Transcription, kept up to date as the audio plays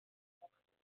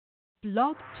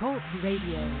Blog Talk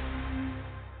Radio.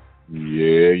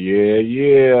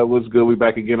 Yeah. What's good? We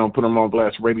back again on Put 'em on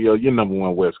Blast Radio, your number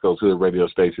one West Coast hood radio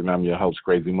station. I'm your host,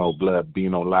 Crazy Mo Blood,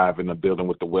 being on live in the building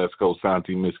with the West Coast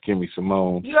Auntie, Miss Kimmy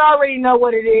Simone. You already know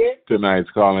what it is.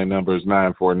 Tonight's calling number is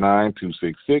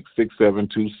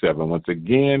 949-266-6727. Once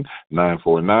again,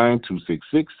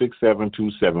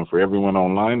 949-266-6727. For everyone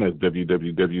online, that's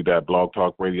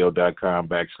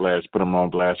www.blogtalkradio.com/Put 'em on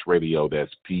Blast Radio.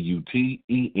 That's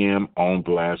PUTEM on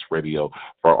Blast Radio.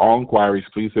 For all inquiries,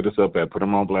 please hit us up at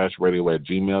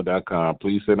putemonblastradio@gmail.com.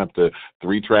 Please send up the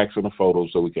 3 tracks and a photo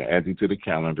so we can add you to the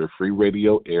calendar. Free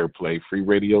radio airplay, free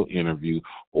radio interview,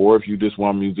 or if you just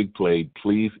want music played,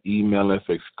 please email us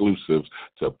exclusives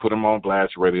to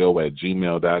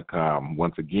putemonblastradio@gmail.com.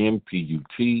 Once again,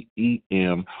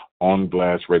 PUTEM on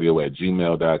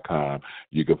blastradio@gmail.com.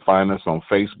 You can find us on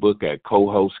Facebook at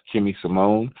co-host Kimmy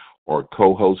Simone or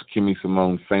co-host Kimmy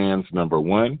Simone Fans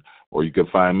 #1. Or you can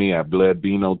find me at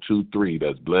BloodBino23.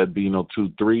 That's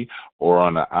BloodBino23. Or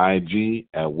on the IG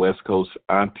at West Coast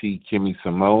Auntie Kimmy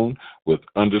Simone with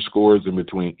underscores in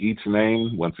between each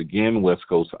name. Once again, West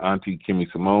Coast Auntie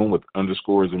Kimmy Simone with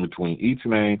underscores in between each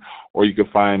name. Or you can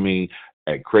find me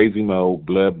at Crazy Mo,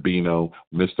 Blood Bino,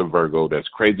 Mr. Virgo. That's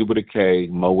Crazy with a K,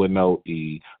 Mo with no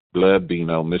E, Blood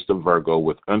Bino, Mr. Virgo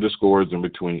with underscores in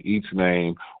between each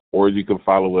name. Or you can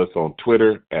follow us on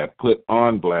Twitter at Put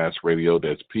On Blast Radio.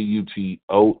 That's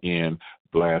PUTON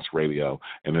Blast Radio.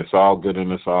 And it's all good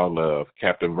and it's all love.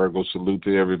 Captain Virgo, salute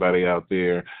to everybody out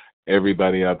there.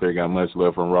 Everybody out there got much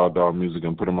love from Raw Dog Music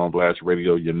and Put 'em on Blast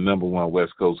Radio, your number one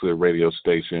West Coast hood radio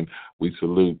station. We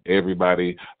salute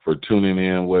everybody for tuning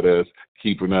in with us,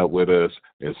 keeping up with us.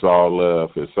 It's all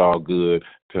love. It's all good.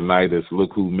 Tonight is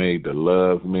Look Who Made the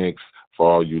Love Mix. For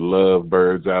all you love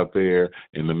birds out there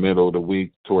in the middle of the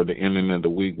week, toward the ending of the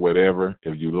week, whatever,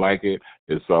 if you like it,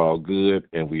 it's all good,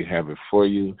 and we have it for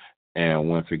you. And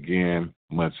once again,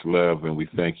 much love, and we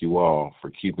thank you all for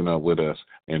keeping up with us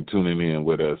and tuning in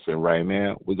with us. And right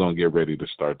now, we're going to get ready to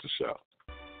start the show.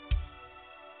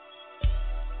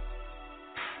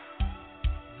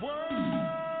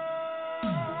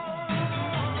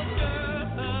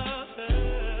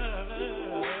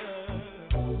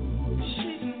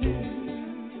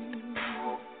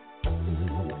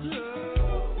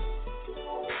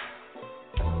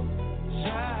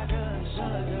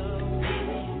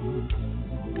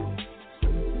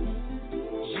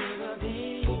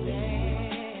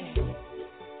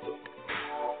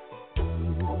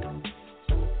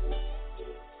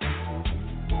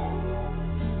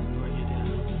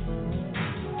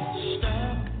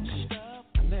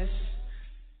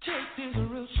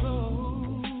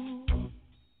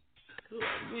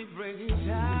 Break it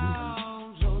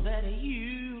down so that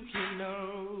you can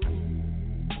know.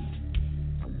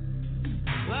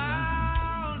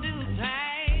 I'll do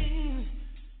things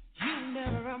you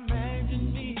never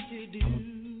imagined me to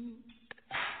do.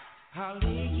 I'll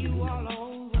lay you all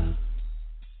over,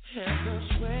 have the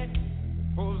sweat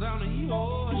falls down to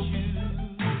your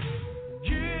shoes.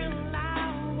 Girl,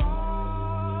 I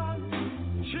want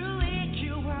to make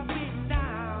you up and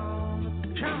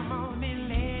down. Come on and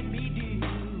let me do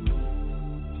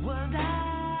what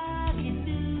I can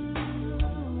do.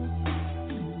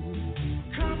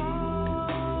 Come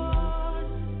on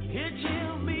and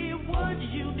tell me what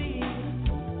you need,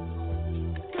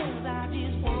 'cause I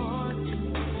just want to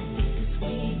take the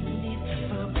sweetness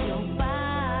from your body.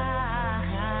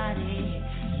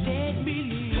 Let me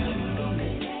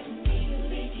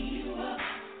lick you up.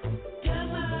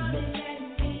 Come on and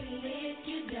let me lick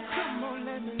you down. Come on,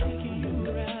 let me lick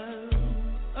you around,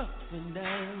 up and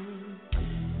down.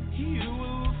 You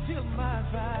will feel my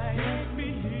fire. Let me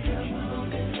lick you. Come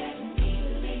on and let me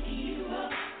lick you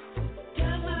up.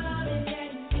 Come on and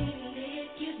let me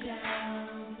lick you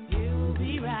down. You'll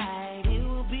be right.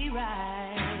 You'll be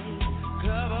right.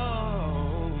 Come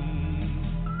on.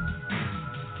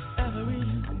 Every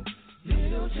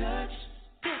little touch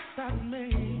that I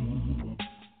made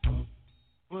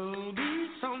will be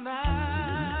so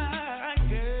nice,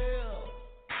 girl.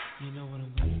 You know what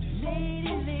I'm gonna do. Lady.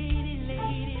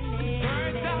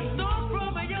 Burn that snow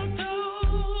from your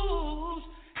toes,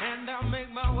 and I'll make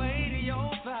my way to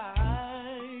your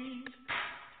thighs.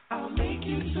 I'll make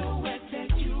you so wet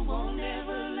that you won't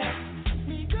ever let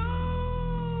me go.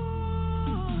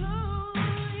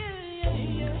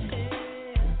 Yeah.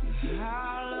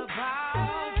 How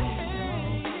about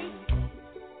it?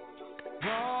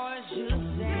 Boys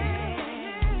should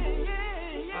say,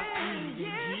 I need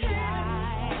you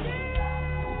tonight.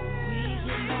 We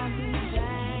can do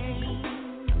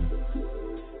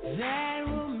that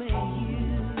will make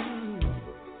you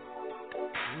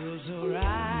feel so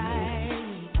right.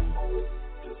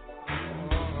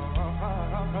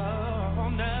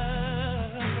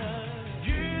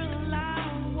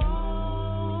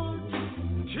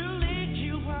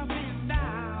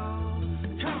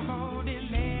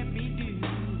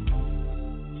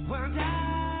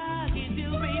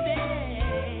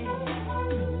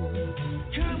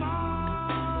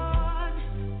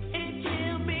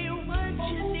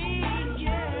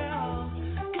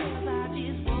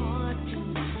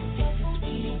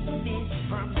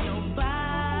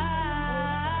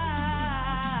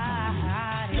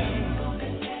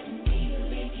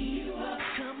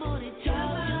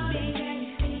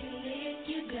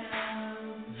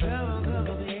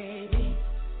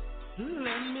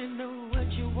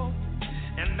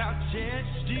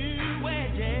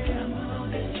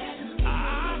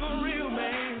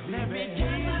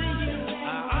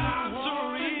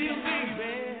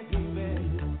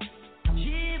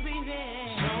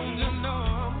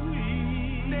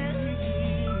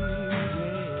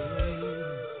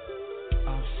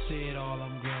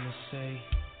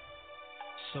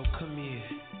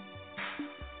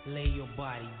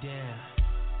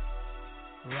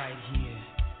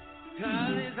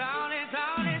 'Cause it's on, it's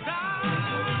on, it's on.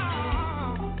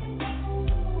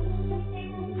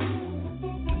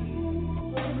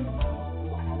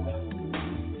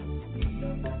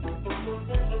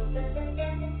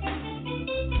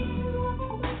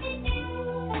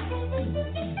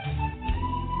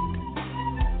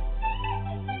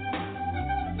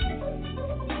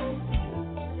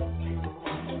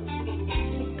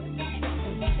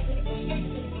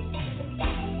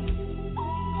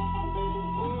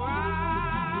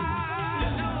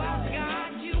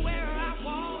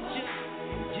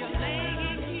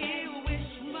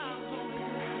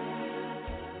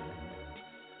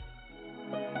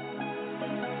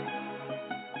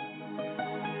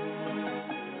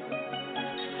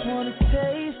 Wanna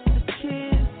taste the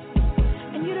kiss,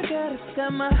 and you gotta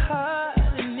got my heart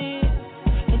in it,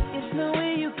 and it's no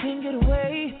way you can get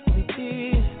away with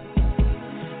it.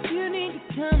 You need to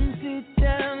come sit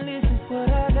down, listen to what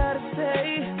I gotta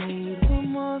say. I need one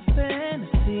more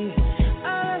fantasy.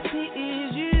 All I see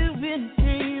is you've been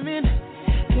dreaming.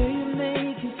 Girl, you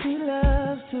make it feel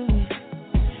love to me,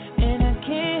 and I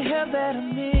can't help that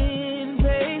I'm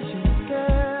impatient,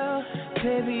 girl.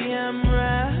 Baby, I'm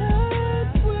right.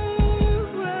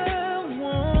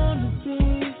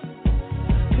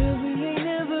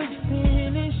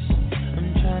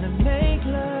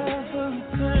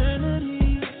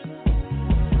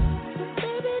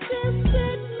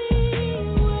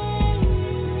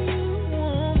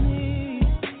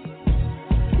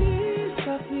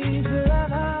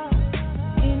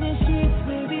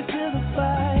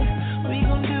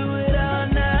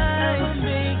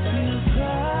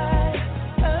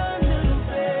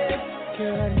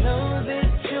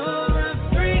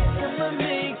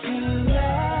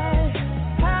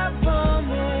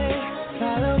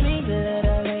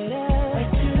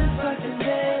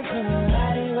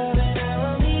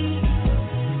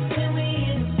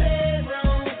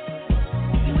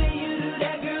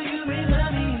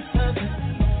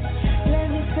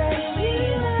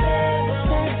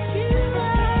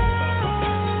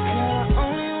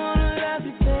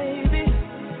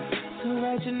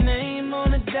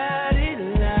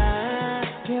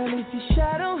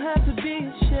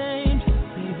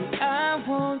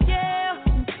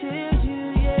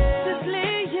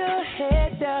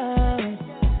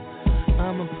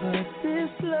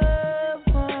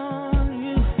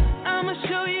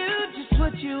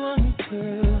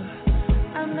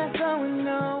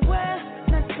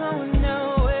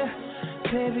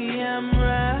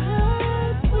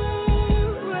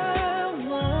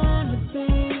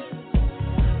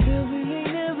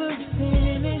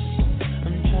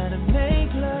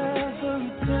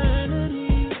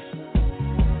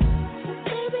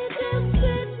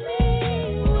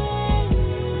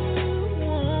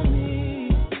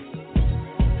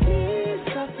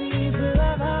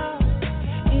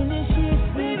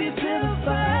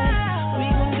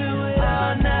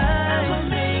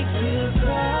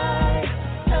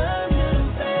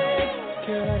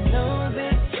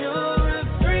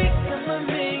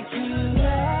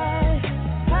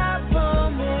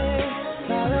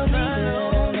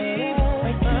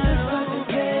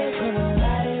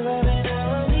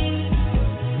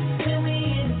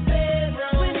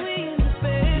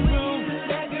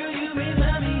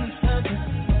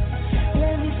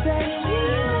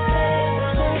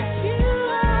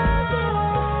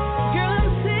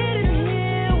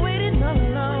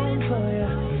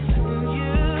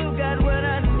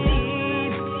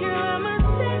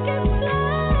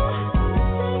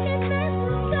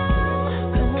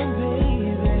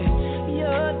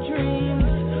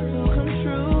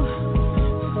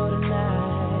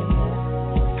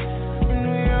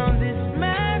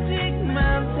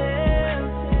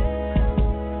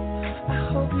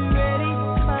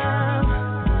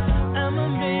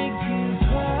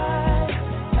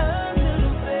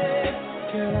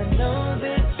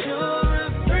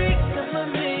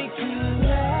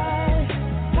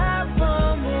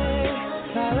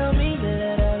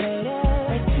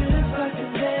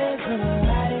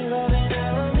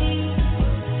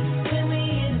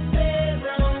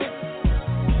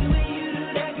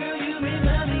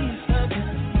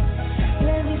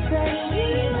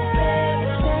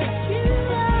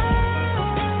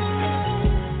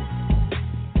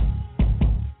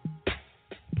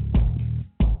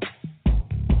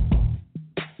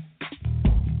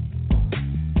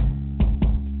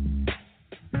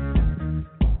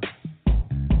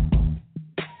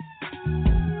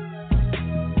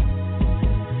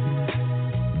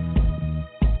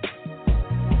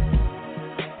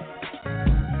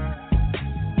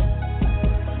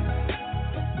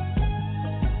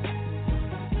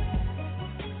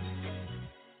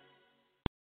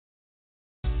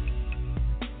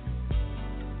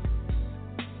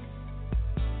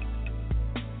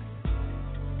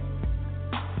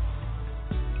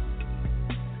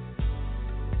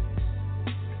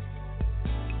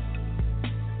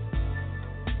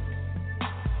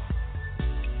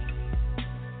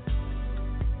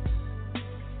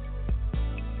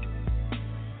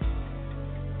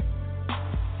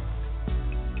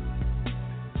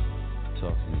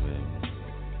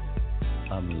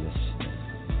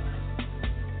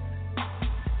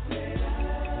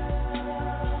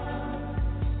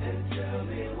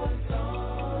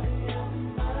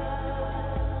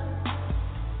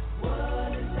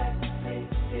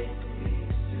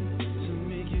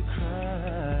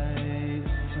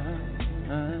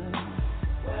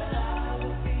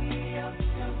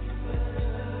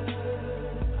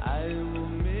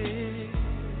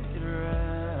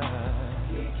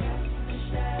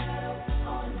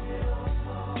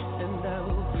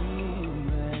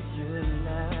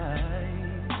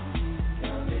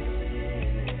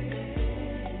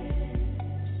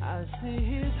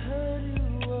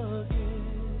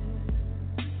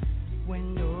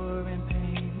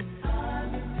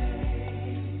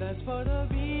 Just for the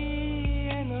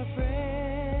being a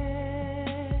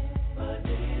friend. But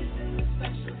this is a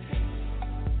special case.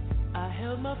 I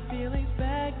held my feelings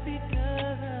back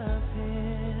because of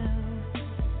him.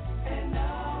 And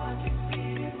now I can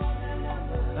see it more than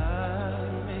ever. I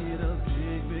made a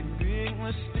big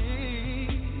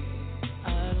mistake.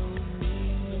 I don't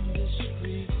mean to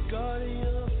disregard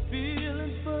your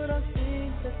feelings, but I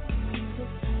think that he's a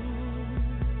fool.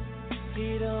 He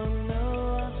don't know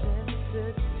how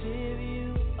sensitive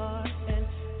you are, and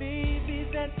baby,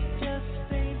 that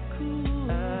just ain't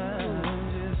cool. I'm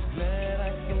just glad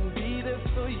I can be there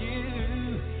for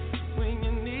you when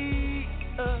you need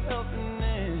a helping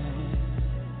hand.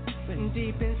 But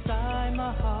deep inside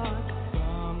my heart,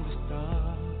 from the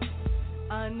start,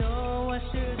 I know I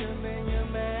should have been your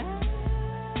man.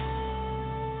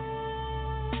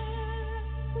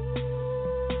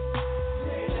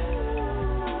 Lay down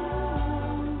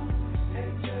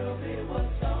and tell me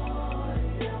what's on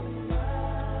your mind.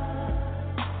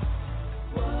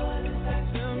 What is that?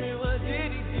 Tell me, what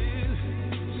did he do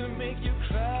to make you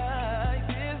cry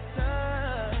this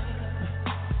time?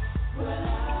 Well,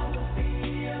 I will be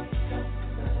your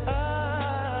comfort. I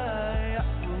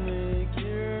will make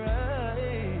it right.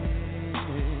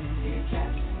 He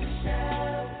cast the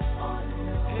shadow on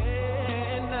your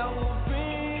head, and I will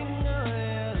bring your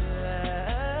light.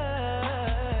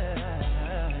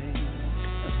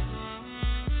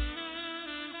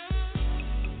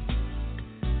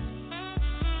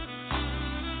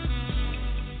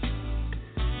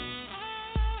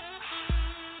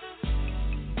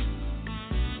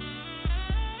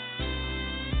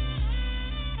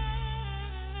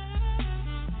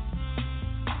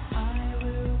 I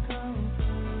will comfort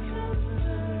you.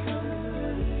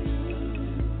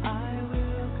 I will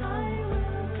comfort you. I will comfort you.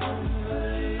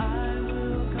 I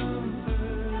will comfort you.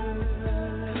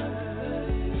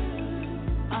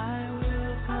 I will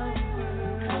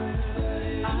comfort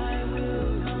you. I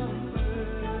will comfort you.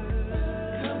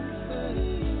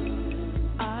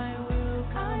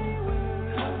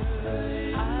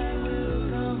 I will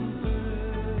comfort you.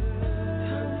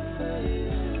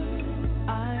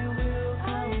 I will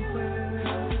comfort.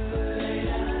 Lay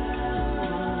down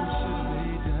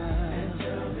and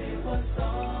tell me what's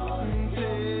on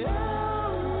your mind.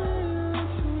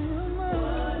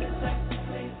 What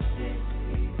exactly did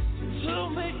he do to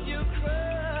make you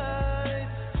cry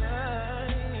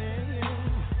tonight?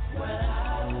 Well,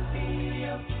 I will be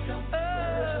your comfort.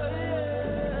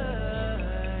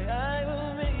 I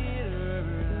will make it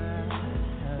right.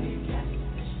 He cast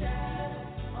the shadow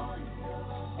on your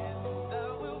head, and I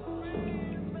will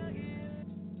bring back in.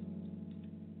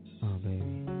 Oh,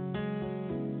 baby,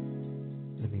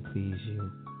 let me please you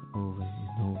over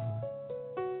and over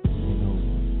and over.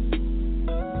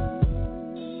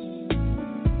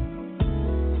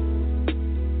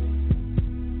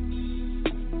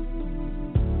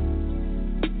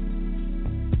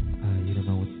 You don't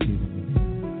know what to do to me, baby.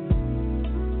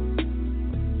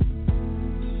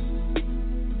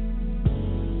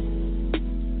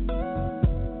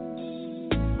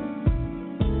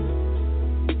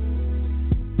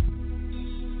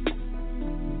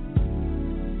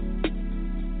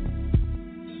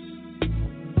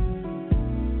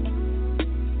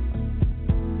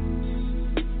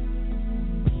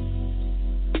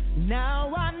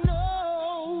 Now I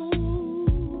know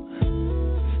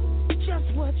just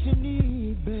what you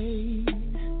need, babe.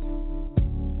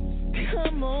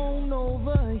 Come on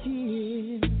over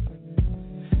here.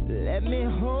 Let me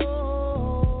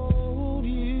hold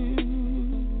you.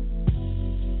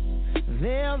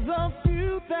 There's a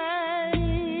few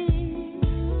things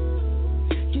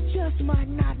you just might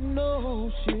not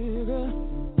know, sugar.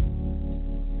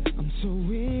 I'm so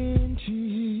into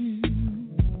you.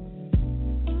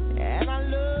 And I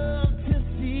love to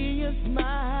see you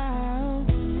smile.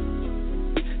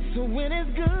 So when it's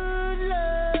good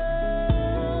love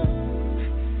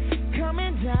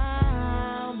coming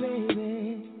down,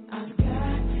 baby, I've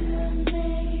got to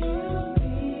make you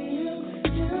feel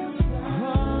just right.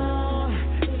 Oh,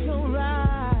 so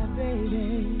right,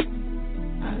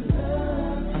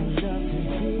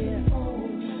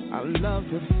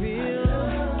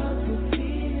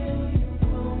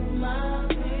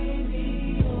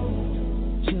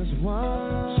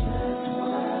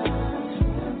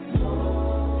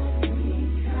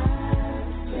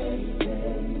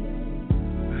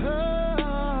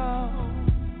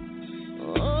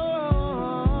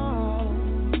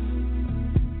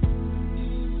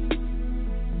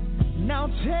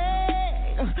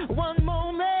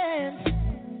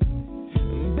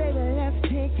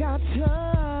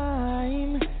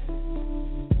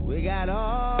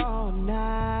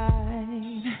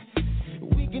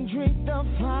 drink the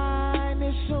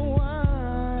finest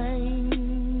wine.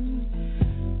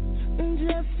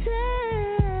 Just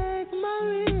take my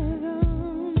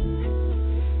rhythm,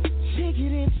 take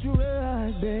it in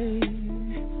stride, babe.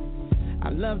 I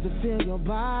love to feel your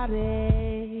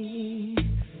body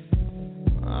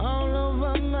all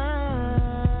over mine.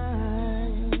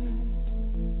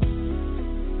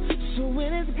 So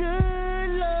when it's good,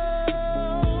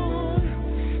 Lord,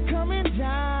 coming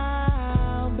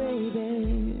down,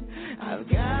 baby, I've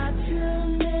got to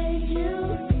make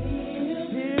you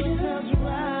feel just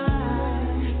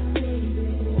right, baby.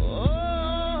 Oh,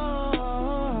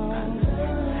 I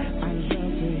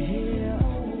love to hear,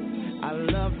 I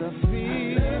love to feel.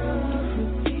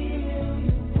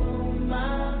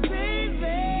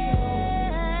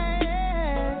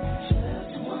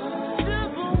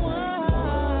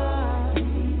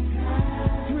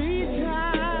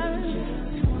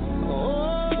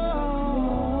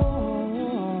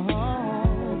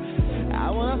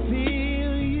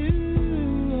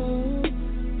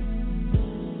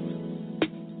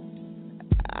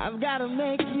 I've gotta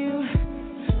make you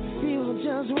feel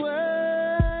just right.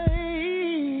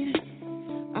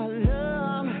 I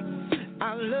love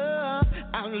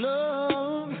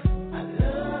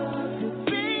you,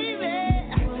 baby,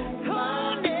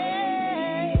 honey.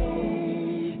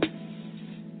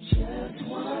 Just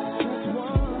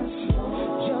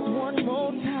one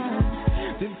more time,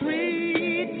 then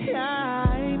 3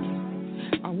 times.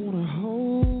 I wanna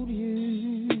hold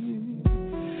you.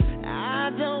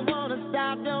 I don't wanna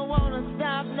stop, no, no.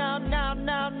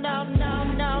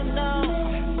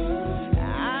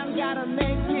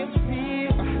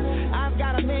 I've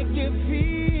gotta make you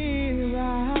feel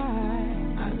right.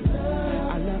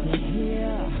 I love to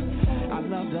hear, I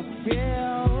love to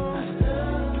feel,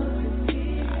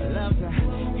 I love to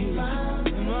hear.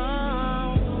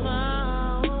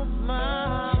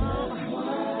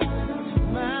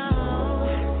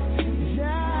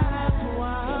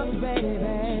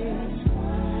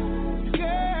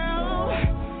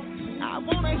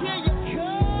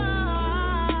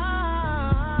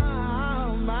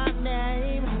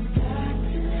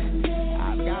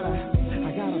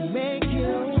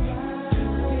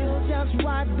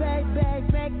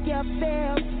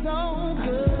 Feel so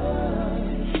good.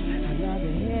 I love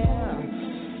to hear,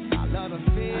 I love to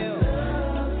feel,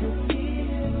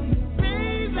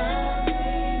 baby.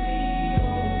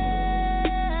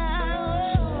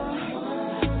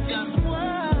 Just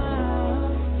one,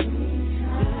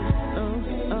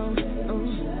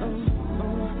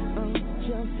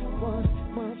 just one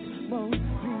more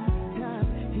time.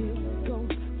 Here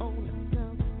goes on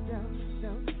down.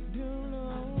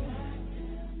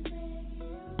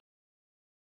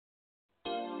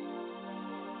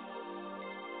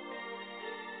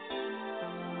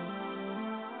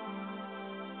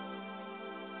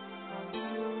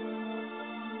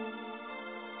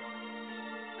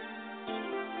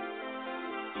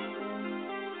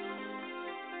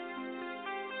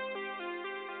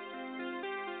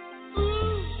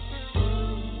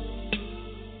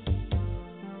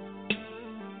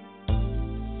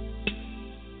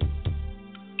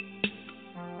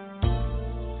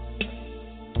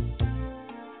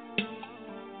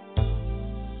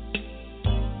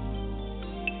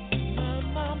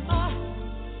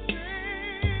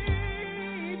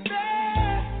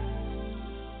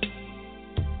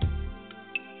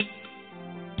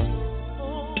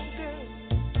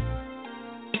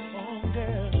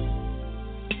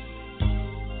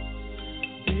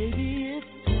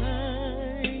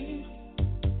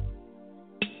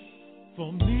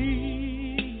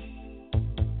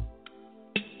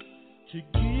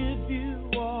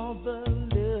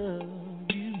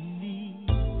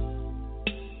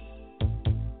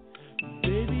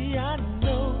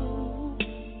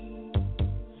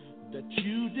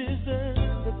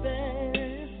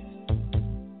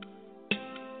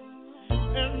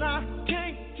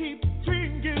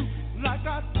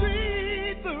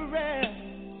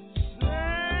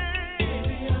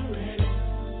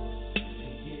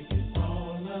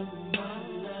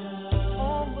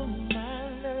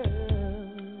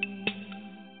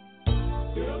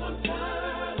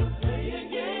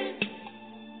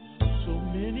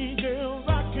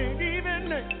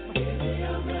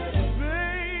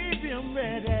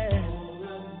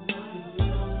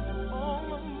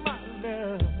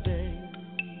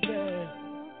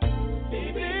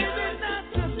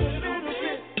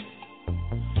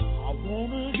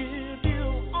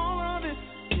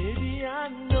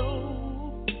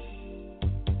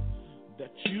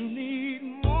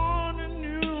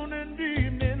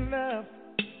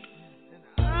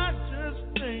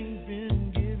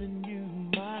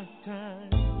 time.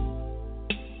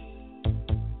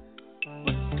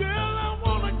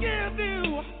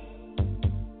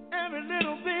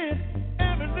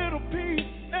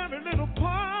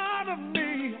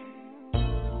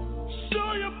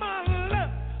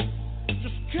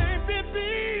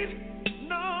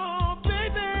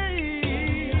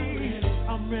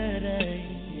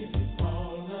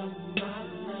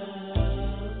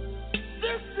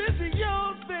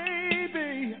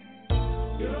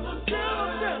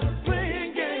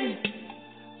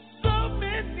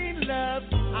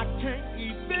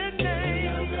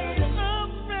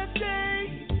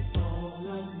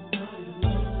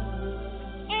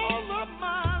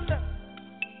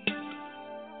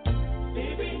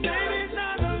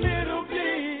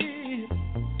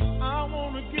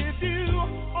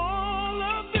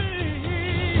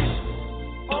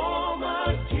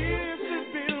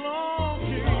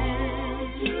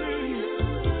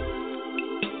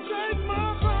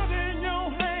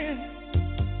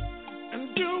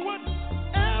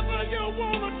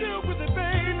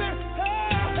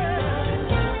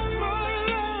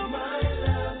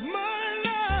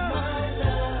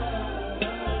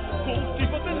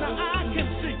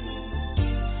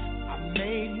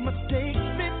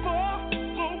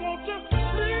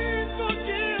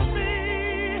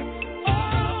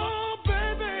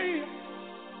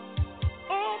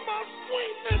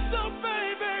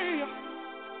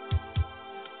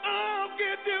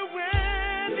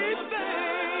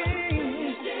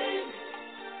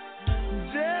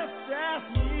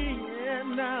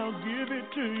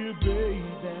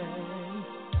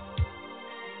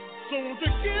 to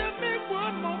give me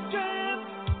one more chance.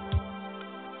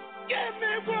 Give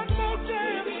me one more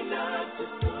chance. Maybe not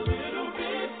just a little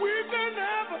bit. We can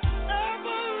have an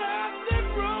everlasting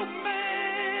romance.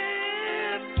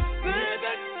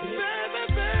 Baby, baby,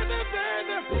 baby,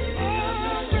 baby.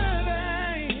 Oh,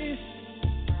 baby.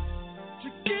 To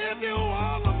give you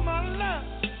all of my love,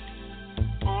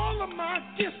 all of my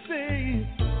kisses.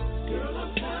 Girl,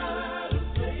 I'm tired of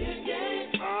playing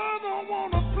games. I don't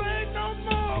want to play no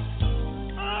more.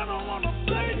 I don't want to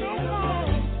play no more.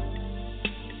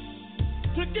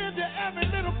 To give you every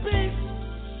little piece,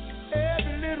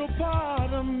 every little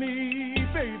part of me,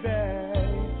 baby.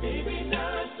 Baby,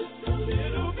 not just a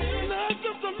little bit. Not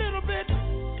just a little bit.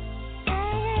 I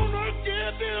want to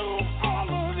give you all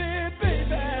of it,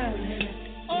 baby.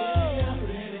 Oh, I'm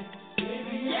ready.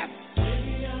 Baby, yes.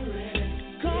 Baby, I'm ready.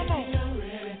 Come on.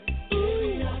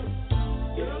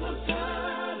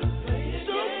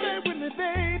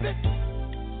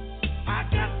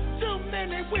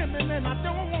 Women and I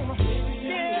don't wanna,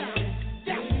 yeah,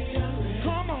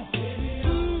 come on,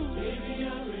 ooh, baby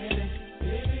I'm ready,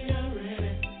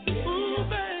 ooh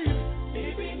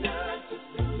baby not just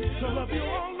a little to love you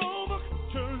all over,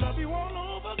 to love you all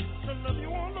over, to love you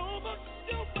all over,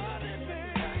 your body,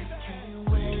 baby. I can't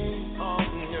wait, oh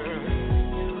girl, girl.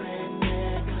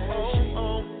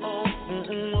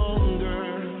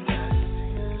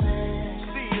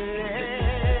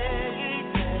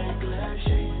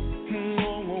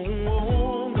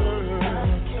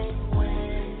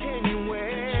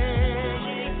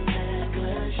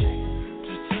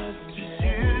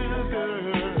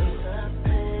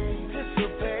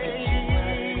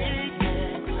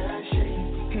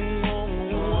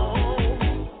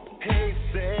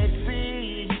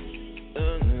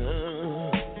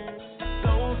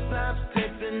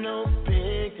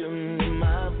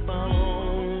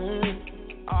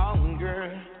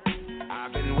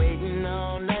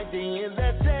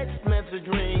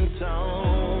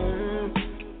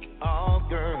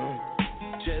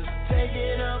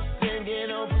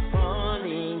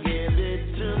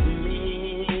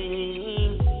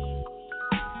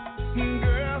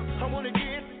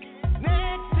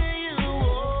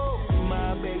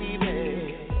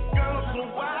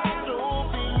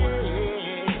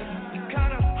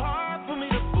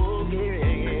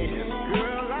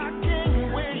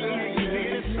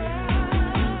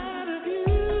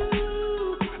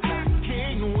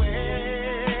 Wait.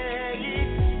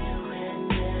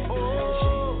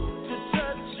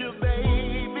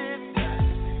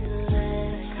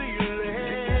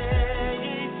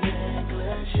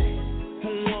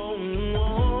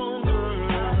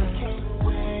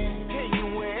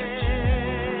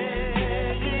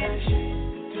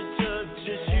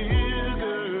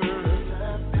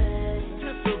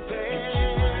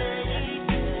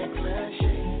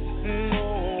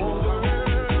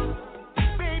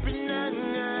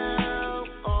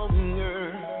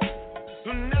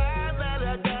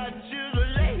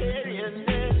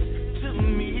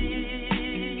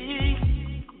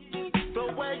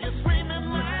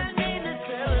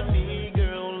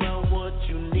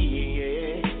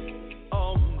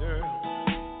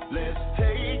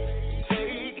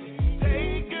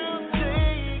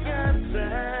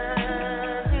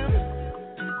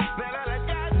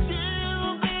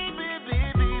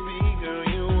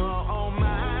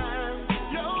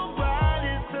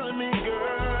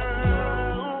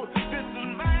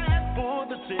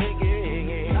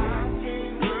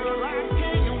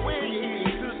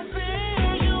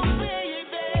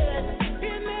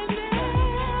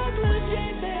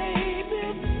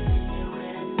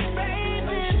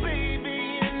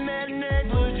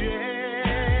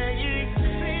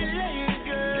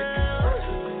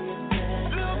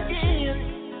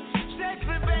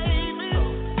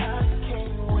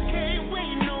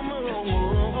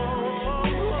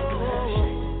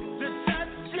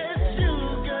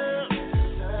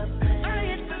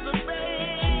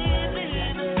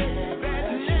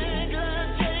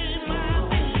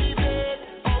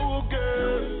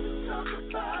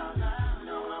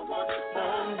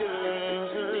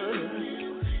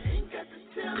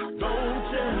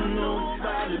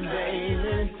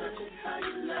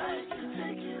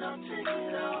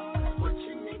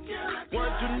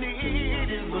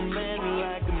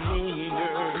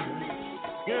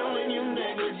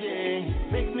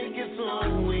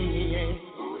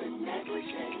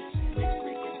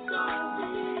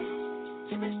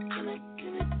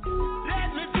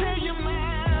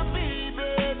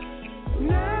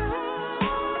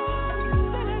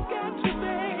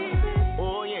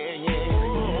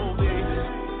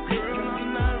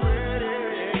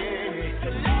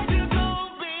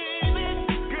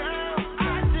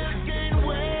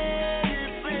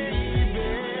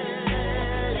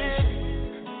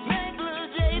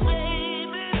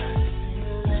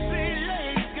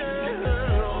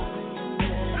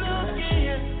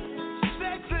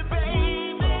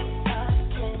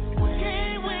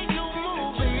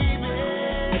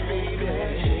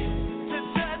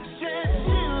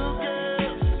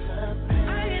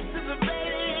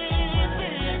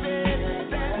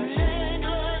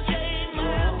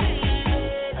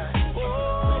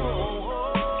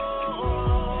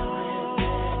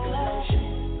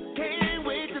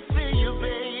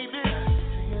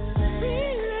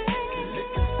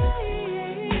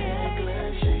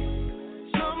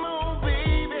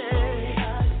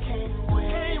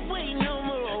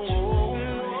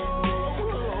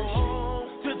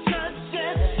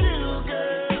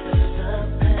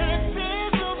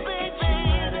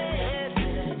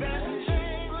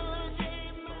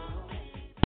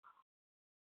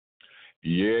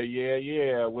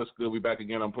 Yeah. What's good? We back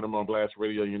again on Put 'em on Blast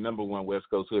Radio, your number one West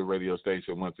Coast Hood radio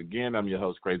station. Once again, I'm your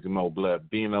host, Crazy Mo Blood,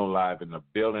 being on live in the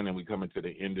building, and we coming to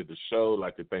the end of the show. I'd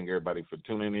like to thank everybody for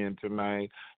tuning in tonight.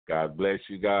 God bless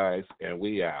you guys, and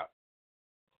we out.